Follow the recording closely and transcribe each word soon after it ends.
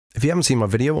If you haven't seen my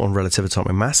video on relative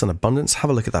atomic mass and abundance, have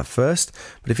a look at that first.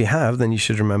 But if you have, then you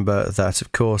should remember that,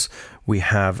 of course, we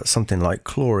have something like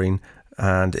chlorine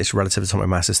and its relative atomic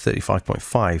mass is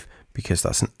 35.5 because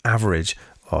that's an average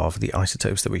of the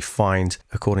isotopes that we find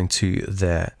according to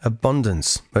their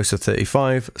abundance. Most are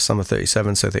 35, some are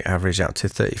 37, so they average out to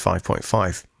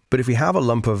 35.5. But if we have a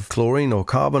lump of chlorine or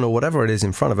carbon or whatever it is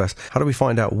in front of us, how do we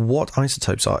find out what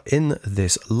isotopes are in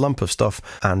this lump of stuff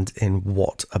and in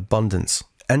what abundance?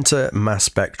 Enter mass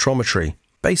spectrometry.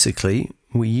 Basically,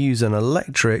 we use an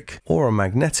electric or a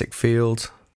magnetic field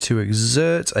to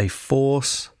exert a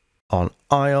force on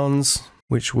ions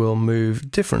which will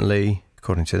move differently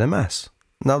according to their mass.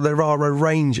 Now, there are a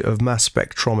range of mass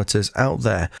spectrometers out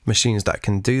there, machines that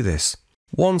can do this.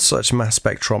 One such mass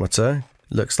spectrometer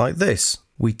looks like this.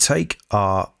 We take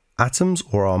our atoms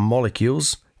or our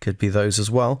molecules, could be those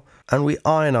as well, and we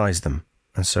ionize them.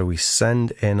 And so we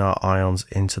send in our ions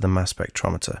into the mass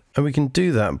spectrometer. And we can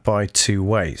do that by two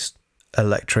ways.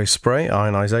 Electrospray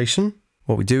ionization.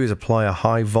 What we do is apply a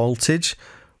high voltage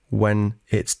when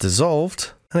it's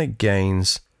dissolved and it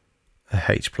gains a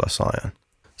H+ ion.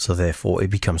 So therefore it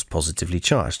becomes positively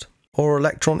charged. Or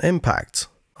electron impact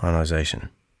ionization.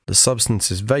 The substance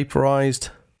is vaporized,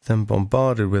 then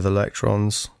bombarded with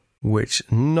electrons, which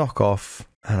knock off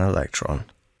an electron.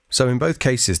 So in both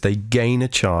cases, they gain a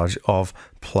charge of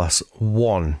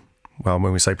 +1. Well,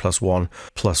 when we say +1,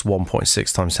 plus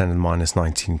 1.6 times 10 to the minus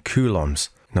 19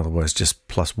 coulombs. In other words, just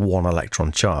 +1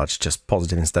 electron charge, just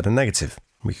positive instead of negative.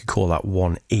 We could call that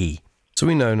 1e. So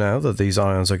we know now that these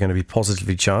ions are going to be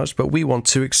positively charged, but we want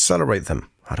to accelerate them.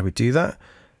 How do we do that?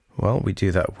 Well, we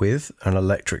do that with an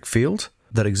electric field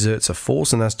that exerts a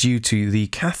force, and that's due to the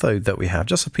cathode that we have,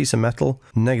 just a piece of metal,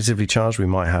 negatively charged. We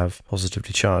might have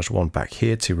positively charged one back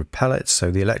here to repel it.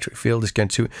 So the electric field is going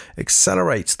to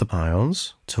accelerate the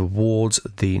ions towards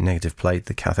the negative plate,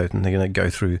 the cathode, and they're going to go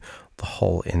through the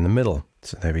hole in the middle.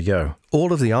 So there we go.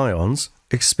 All of the ions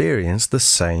experience the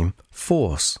same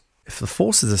force. If the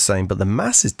force is the same, but the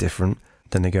mass is different,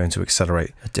 then they're going to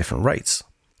accelerate at different rates.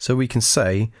 So we can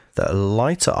say that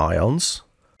lighter ions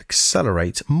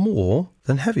accelerate more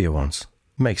than heavier ones.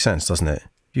 Makes sense, doesn't it?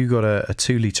 You've got a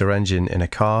 2-litre engine in a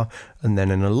car, and then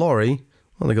in a lorry,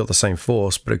 well, they've got the same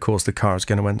force, but of course the car is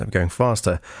going to end up going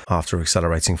faster after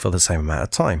accelerating for the same amount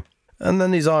of time. And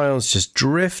then these ions just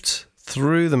drift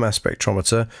through the mass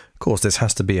spectrometer. Of course, this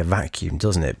has to be a vacuum,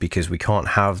 doesn't it? Because we can't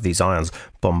have these ions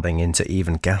bumping into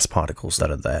even gas particles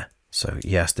that are there. So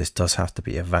yes, this does have to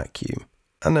be a vacuum.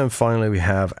 And then finally, we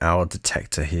have our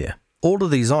detector here. All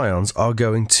of these ions are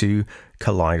going to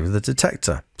collide with the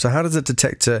detector. So how does the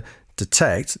detector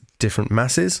detect different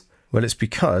masses? Well, it's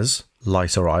because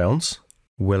lighter ions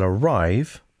will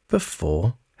arrive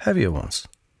before heavier ones.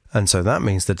 And so that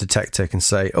means the detector can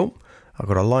say, oh, I've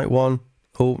got a light one.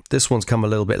 Oh, this one's come a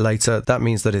little bit later. That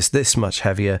means that it's this much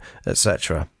heavier,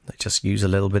 etc. They just use a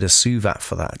little bit of SUVAT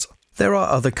for that. There are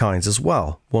other kinds as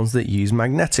well, ones that use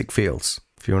magnetic fields.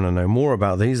 If you want to know more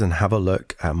about these, then have a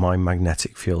look at my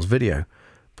magnetic fields video.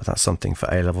 But that's something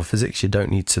for A-level physics. You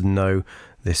don't need to know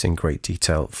this in great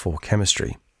detail for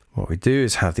chemistry. What we do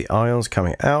is have the ions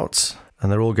coming out,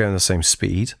 and they're all going the same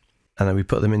speed. And then we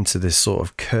put them into this sort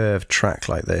of curved track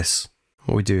like this.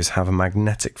 What we do is have a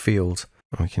magnetic field.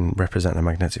 And we can represent a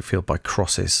magnetic field by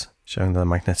crosses, showing that the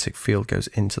magnetic field goes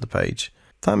into the page.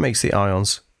 That makes the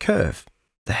ions curve.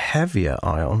 The heavier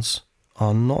ions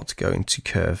are not going to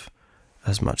curve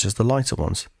as much as the lighter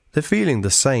ones. They're feeling the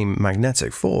same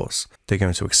magnetic force. They're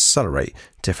going to accelerate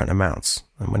different amounts.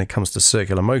 And when it comes to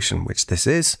circular motion, which this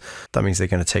is, that means they're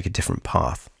going to take a different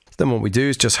path. Then what we do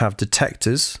is just have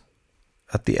detectors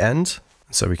at the end.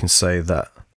 So we can say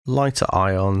that lighter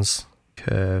ions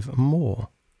curve more.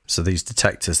 So these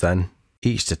detectors then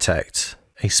each detect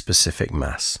a specific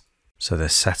mass. So they're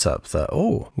set up that,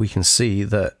 oh, we can see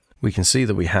that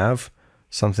we have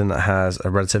something that has a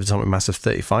relative atomic mass of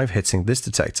 35 hitting this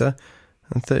detector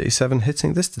and 37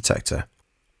 hitting this detector.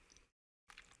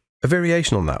 A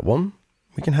variation on that one,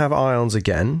 we can have ions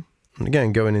again, and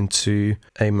again going into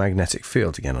a magnetic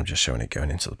field. Again, I'm just showing it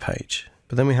going into the page.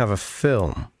 But then we have a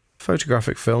film,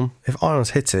 photographic film. If ions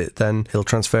hit it, then it'll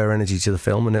transfer energy to the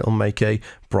film and it'll make a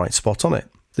bright spot on it.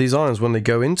 These ions, when they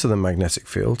go into the magnetic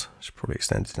field, I should probably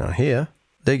extend it down here,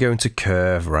 they're going to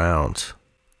curve round.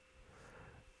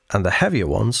 And the heavier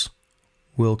ones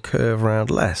will curve around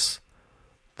less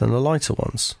than the lighter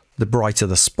ones. The brighter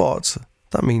the spot,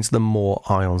 that means the more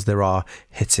ions there are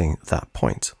hitting that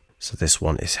point. So this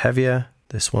one is heavier,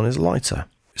 this one is lighter.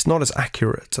 It's not as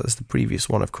accurate as the previous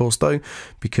one, of course, though,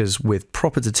 because with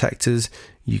proper detectors,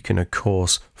 you can, of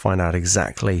course, find out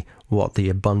exactly what the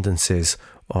abundance is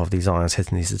of these ions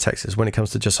hitting these detectors. When it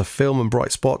comes to just a film and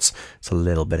bright spots, it's a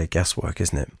little bit of guesswork,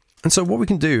 isn't it? And so what we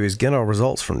can do is get our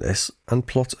results from this and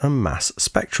plot a mass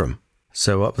spectrum.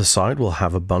 So up the side, we'll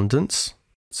have abundance.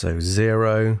 So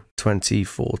 0, 20,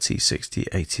 40, 60,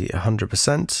 80,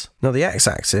 100%. Now the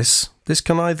x-axis, this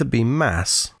can either be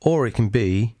mass or it can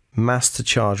be mass to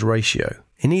charge ratio.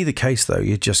 In either case though,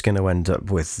 you're just going to end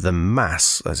up with the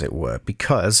mass, as it were,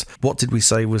 because what did we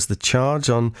say was the charge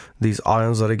on these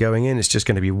ions that are going in? It's just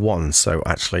going to be 1. So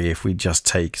actually, if we just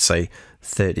take, say,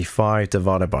 35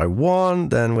 divided by 1,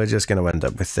 then we're just going to end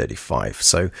up with 35.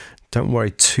 So don't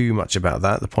worry too much about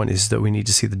that. The point is that we need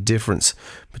to see the difference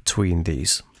between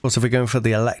these. Also, if we're going for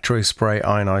the electrospray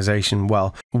ionization,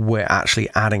 well, we're actually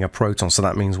adding a proton, so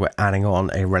that means we're adding on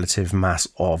a relative mass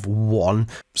of 1.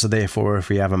 So therefore, if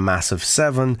we have a mass of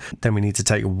 7, then we need to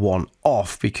take 1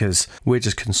 off because we're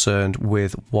just concerned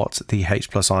with what the H+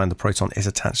 ion, the proton, is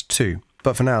attached to.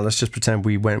 But for now, let's just pretend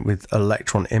we went with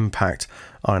electron impact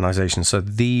ionization. So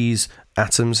these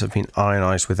atoms have been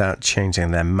ionized without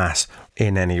changing their mass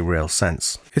in any real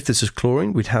sense. If this is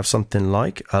chlorine, we'd have something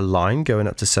like a line going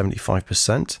up to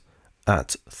 75%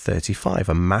 at 35,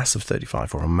 a mass of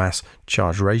 35, or a mass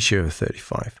charge ratio of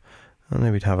 35. And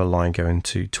then we'd have a line going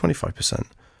to 25%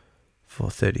 for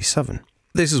 37.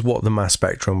 This is what the mass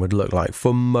spectrum would look like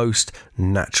for most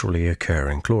naturally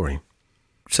occurring chlorine.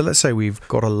 So let's say we've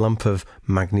got a lump of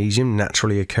magnesium,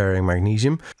 naturally occurring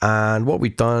magnesium, and what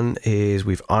we've done is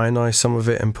we've ionized some of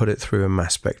it and put it through a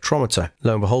mass spectrometer.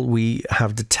 Lo and behold, we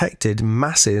have detected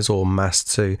masses or mass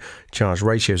to charge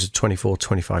ratios of 24,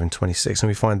 25, and 26, and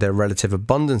we find their relative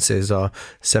abundances are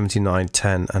 79,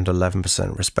 10, and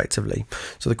 11% respectively.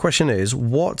 So the question is,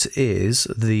 what is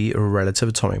the relative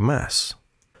atomic mass?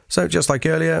 So just like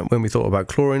earlier, when we thought about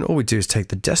chlorine, all we do is take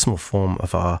the decimal form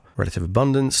of our relative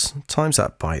abundance, times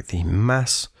that by the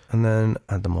mass, and then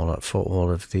add them all up for all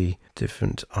of the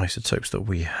different isotopes that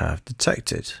we have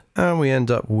detected. And we end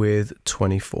up with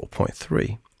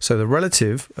 24.3. So the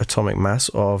relative atomic mass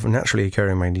of naturally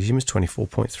occurring magnesium is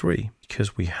 24.3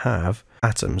 because we have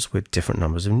atoms with different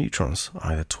numbers of neutrons,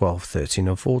 either 12, 13,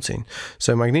 or 14.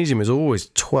 So magnesium is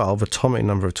always 12, atomic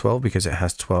number of 12, because it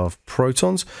has 12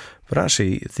 protons, but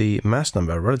actually the mass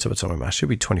number, relative atomic mass, should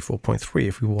be 24.3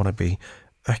 if we want to be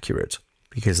accurate,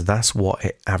 because that's what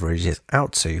it averages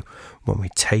out to when we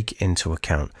take into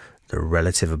account the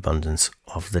relative abundance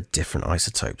of the different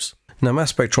isotopes. Now,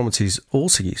 mass spectrometry is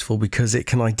also useful because it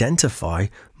can identify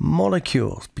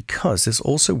molecules, because this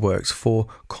also works for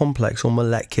complex or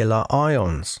molecular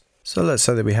ions. So let's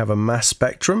say that we have a mass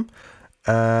spectrum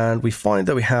and we find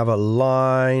that we have a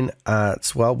line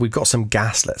at, well, we've got some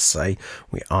gas, let's say.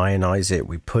 We ionize it,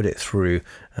 we put it through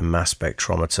a mass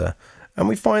spectrometer, and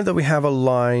we find that we have a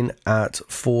line at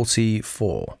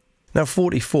 44. Now,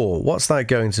 44, what's that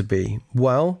going to be?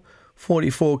 Well,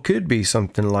 44 could be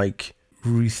something like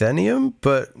ruthenium,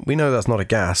 but we know that's not a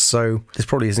gas, so this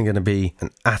probably isn't going to be an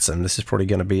atom. This is probably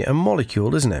going to be a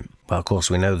molecule, isn't it? Well, of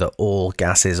course, we know that all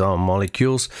gases are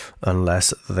molecules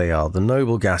unless they are the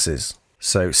noble gases.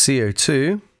 So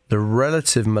CO2, the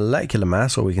relative molecular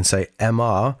mass, or we can say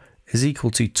MR, is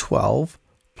equal to 12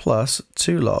 plus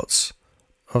 2 lots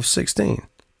of 16.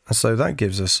 And so that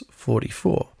gives us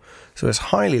 44. So it's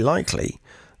highly likely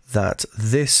that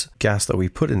this gas that we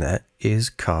put in there is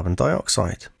carbon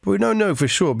dioxide. But we don't know for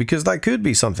sure, because that could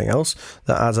be something else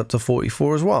that adds up to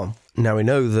 44 as well. Now we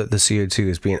know that the CO2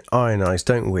 is being ionized,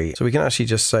 don't we? So we can actually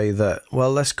just say that,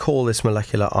 well, let's call this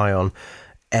molecular ion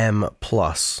M+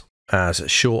 as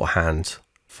shorthand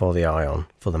for the ion,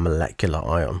 for the molecular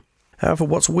ion. However,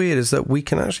 what's weird is that we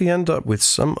can actually end up with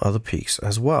some other peaks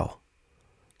as well.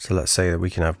 So let's say that we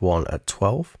can have one at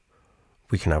 12,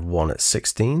 we can have one at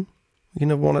 16, we can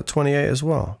have one at 28 as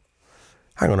well.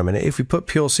 Hang on a minute, if we put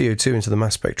pure CO2 into the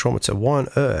mass spectrometer, why on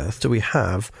earth do we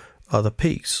have other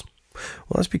peaks?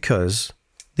 Well, that's because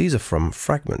these are from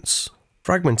fragments.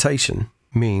 Fragmentation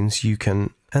means you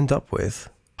can end up with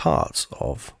parts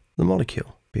of the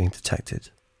molecule being detected.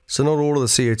 So not all of the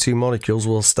CO2 molecules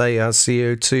will stay as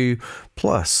CO2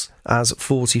 plus, as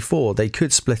 44. They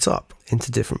could split up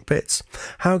into different bits.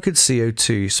 How could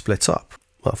CO2 split up?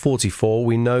 Well, 44,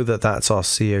 we know that that's our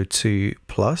CO2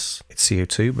 plus. It's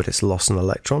CO2, but it's lost an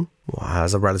electron. Well, it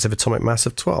has a relative atomic mass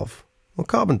of 12. Well,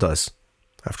 carbon does.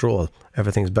 After all,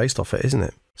 everything's based off it, isn't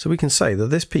it? So we can say that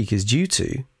this peak is due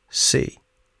to C.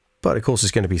 But of course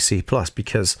it's going to be C+,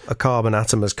 because a carbon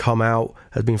atom has come out,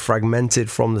 has been fragmented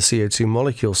from the CO2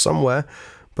 molecule somewhere,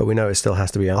 but we know it still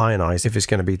has to be ionized if it's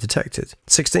going to be detected.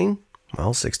 16?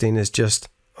 Well, 16 is just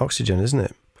oxygen, isn't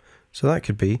it? So that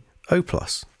could be O+.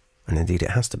 And indeed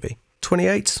it has to be.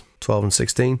 28, 12 and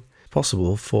 16,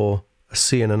 possible for a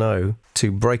C and an O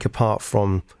to break apart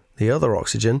from the other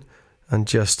oxygen and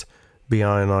just be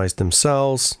ionized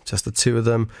themselves, just the two of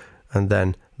them, and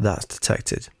then that's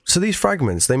detected. So these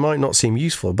fragments, they might not seem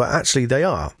useful, but actually they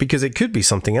are, because it could be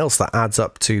something else that adds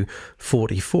up to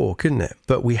 44, couldn't it?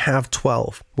 But we have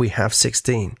 12, we have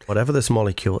 16. Whatever this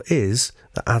molecule is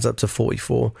that adds up to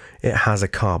 44, it has a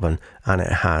carbon and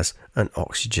it has an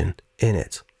oxygen in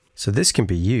it. So this can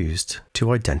be used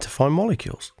to identify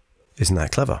molecules. Isn't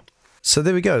that clever? So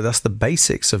there we go, that's the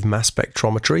basics of mass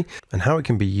spectrometry and how it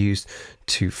can be used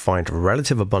to find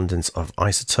relative abundance of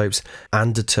isotopes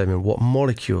and determine what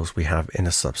molecules we have in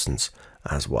a substance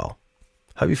as well.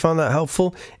 Hope you found that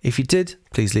helpful. If you did,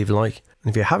 please leave a like.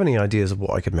 And if you have any ideas of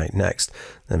what I could make next,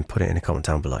 then put it in a comment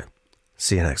down below.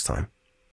 See you next time.